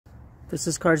This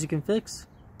is Cars You Can Fix.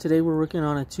 Today we're working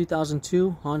on a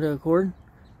 2002 Honda Accord.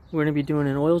 We're going to be doing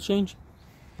an oil change.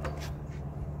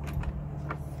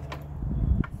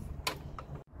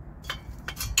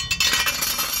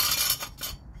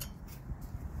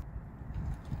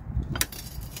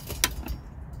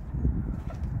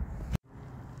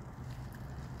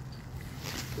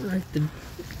 Alright, the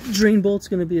drain bolt's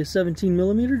going to be a 17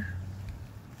 millimeter.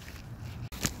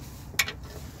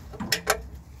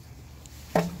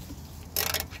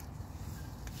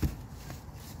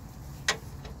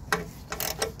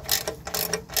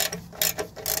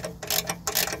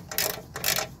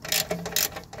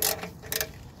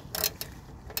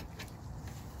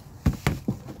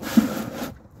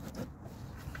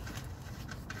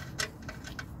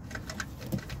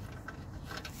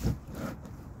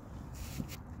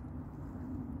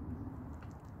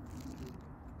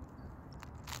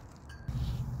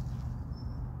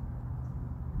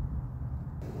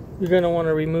 You're going to want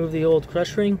to remove the old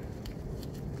crush ring.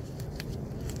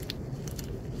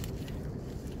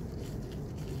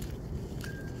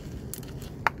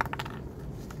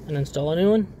 And install a new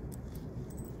one.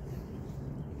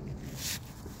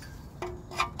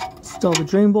 Install the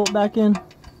drain bolt back in.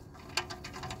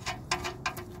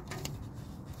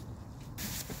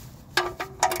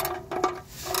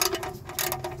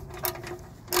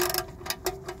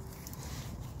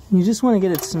 You just want to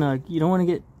get it snug. You don't want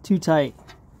to get too tight.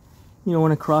 You don't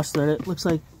want to cross thread it. Looks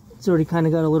like it's already kind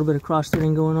of got a little bit of cross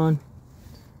threading going on.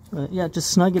 But yeah, just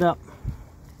snug it up.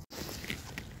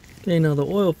 Okay, now the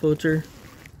oil filter.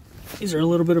 These are a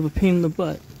little bit of a pain in the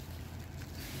butt.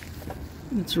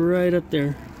 It's right up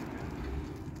there.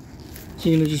 So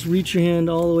you're going to just reach your hand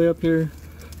all the way up here.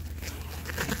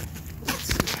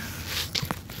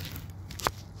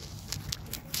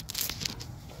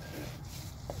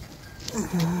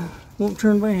 Won't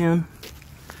turn by hand.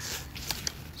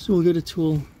 So we'll get a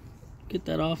tool, get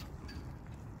that off.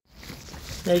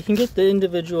 Now you can get the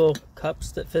individual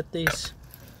cups that fit these,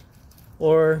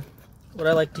 or what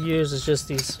I like to use is just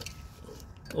these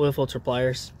oil filter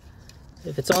pliers.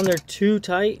 If it's on there too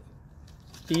tight,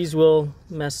 these will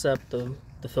mess up the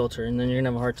filter, and then you're gonna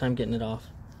have a hard time getting it off.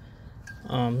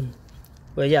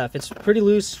 But yeah, if it's pretty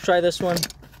loose, try this one.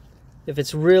 If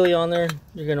it's really on there,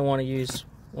 you're gonna want to use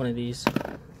one of these.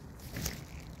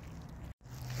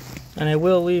 And I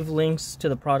will leave links to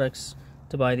the products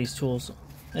to buy these tools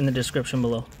in the description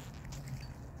below.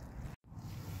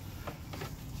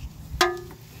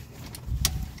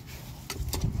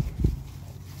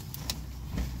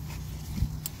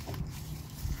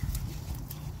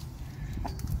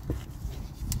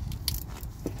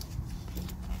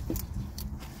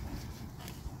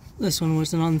 This one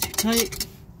wasn't on too tight.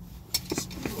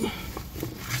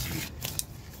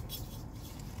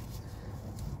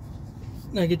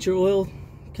 Now get your oil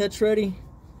catch ready.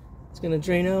 It's going to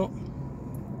drain out.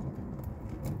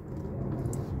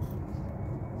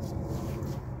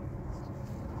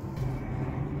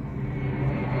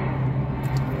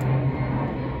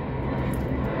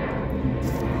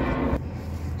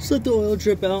 Just let the oil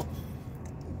drip out.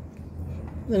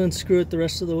 Then unscrew it the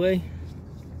rest of the way.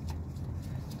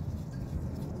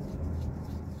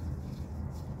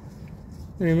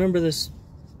 And remember, this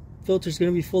filter is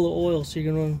going to be full of oil, so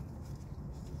you're going to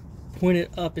point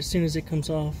it up as soon as it comes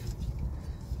off.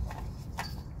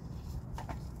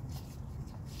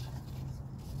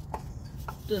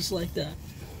 Just like that.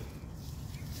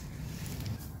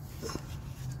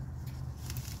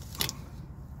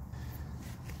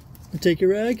 And take your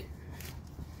rag.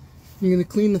 You're going to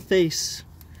clean the face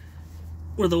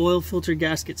where the oil filter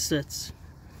gasket sits.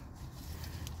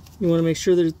 You want to make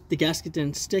sure that the gasket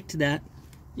didn't stick to that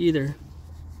either.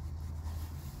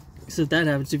 So if that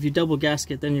happens, if you double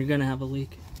gasket, then you're going to have a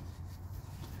leak.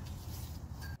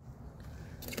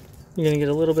 You're going to get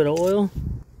a little bit of oil.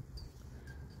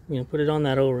 You're going to put it on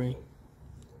that O-ring.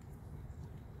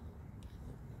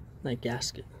 That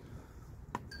gasket.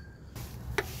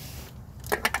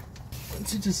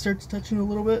 Once it just starts touching a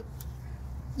little bit,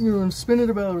 you're going to spin it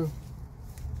about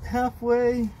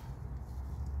halfway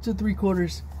to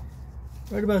 3/4.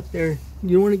 Right about there.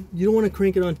 You don't want to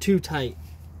crank it on too tight,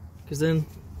 because then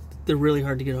they're really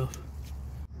hard to get off.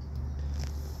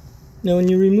 Now when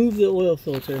you remove the oil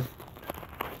filter,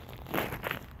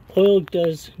 oil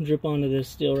does drip onto this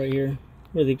steel right here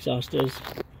where the exhaust is.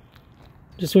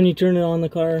 Just when you turn it on the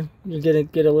car, you're gonna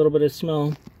get a little bit of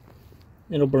smell.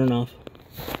 It'll burn off.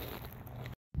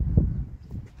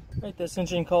 Right, this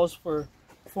engine calls for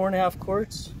 4.5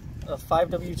 quarts of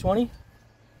 5W20.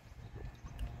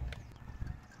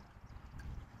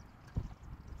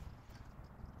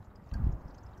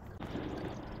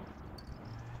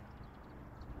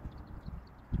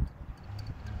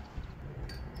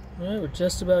 Alright, we're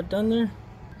just about done there.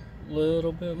 A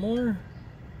little bit more.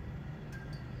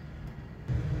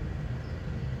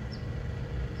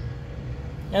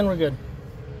 And we're good.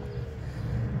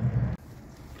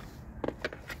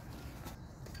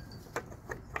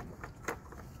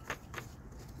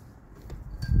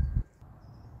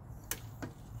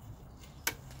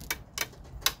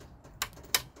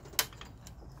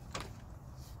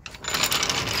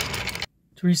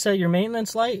 To reset your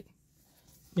maintenance light,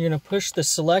 you're going to push the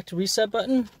select reset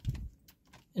button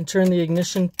and turn the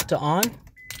ignition to on,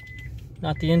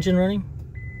 not the engine running.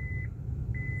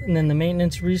 And then the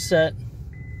maintenance reset,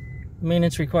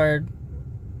 maintenance required,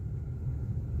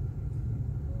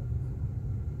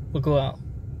 will go out.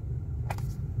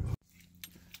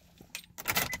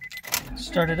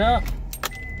 Start it up,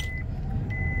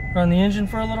 run the engine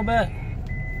for a little bit.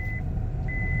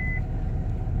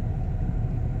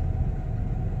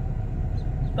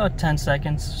 About 10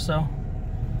 seconds or so.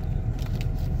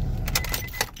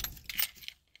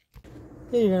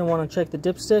 Okay, you're going to want to check the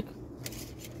dipstick.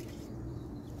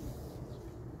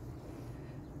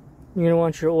 You're going to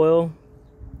want your oil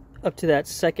up to that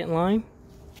second line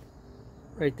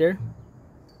right there.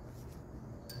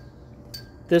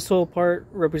 This whole part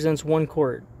represents 1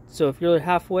 quart. So if you're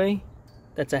halfway,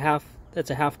 that's a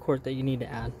half quart that you need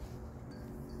to add.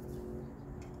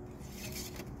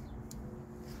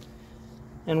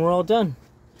 And we're all done.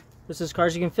 This is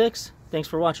Cars You Can Fix. Thanks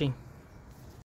for watching.